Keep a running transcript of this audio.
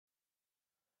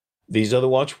These are the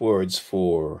watchwords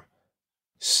for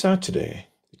Saturday,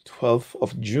 the 12th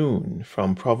of June,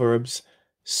 from Proverbs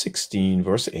 16,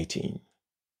 verse 18.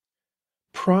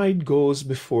 Pride goes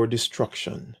before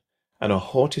destruction, and a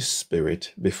haughty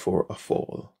spirit before a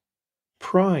fall.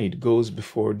 Pride goes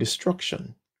before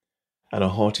destruction, and a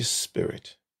haughty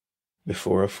spirit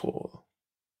before a fall.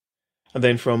 And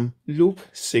then from Luke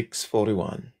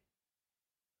 6:41.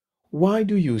 Why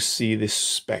do you see this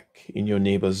speck in your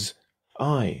neighbor's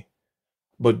eye,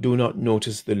 but do not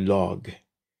notice the log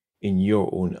in your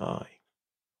own eye?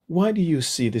 Why do you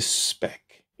see this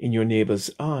speck in your neighbor's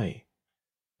eye,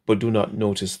 but do not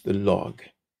notice the log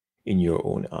in your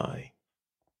own eye?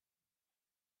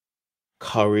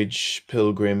 Courage,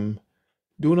 pilgrim,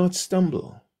 do not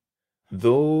stumble.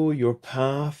 Though your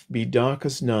path be dark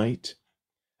as night,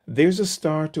 there's a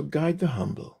star to guide the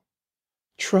humble.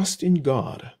 Trust in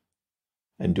God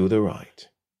and do the right.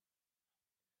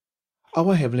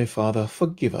 Our Heavenly Father,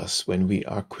 forgive us when we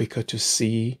are quicker to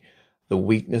see the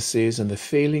weaknesses and the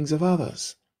failings of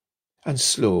others, and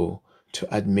slow to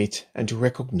admit and to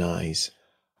recognize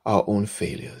our own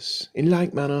failures. In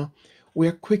like manner, we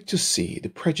are quick to see the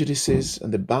prejudices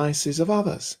and the biases of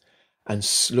others, and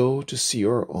slow to see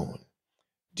our own.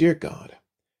 Dear God,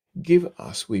 give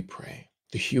us, we pray,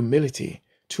 the humility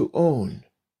to own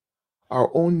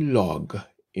our own log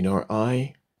in our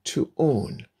eye, to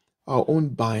own our own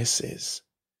biases.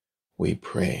 We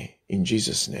pray in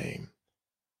Jesus' name.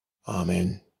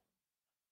 Amen.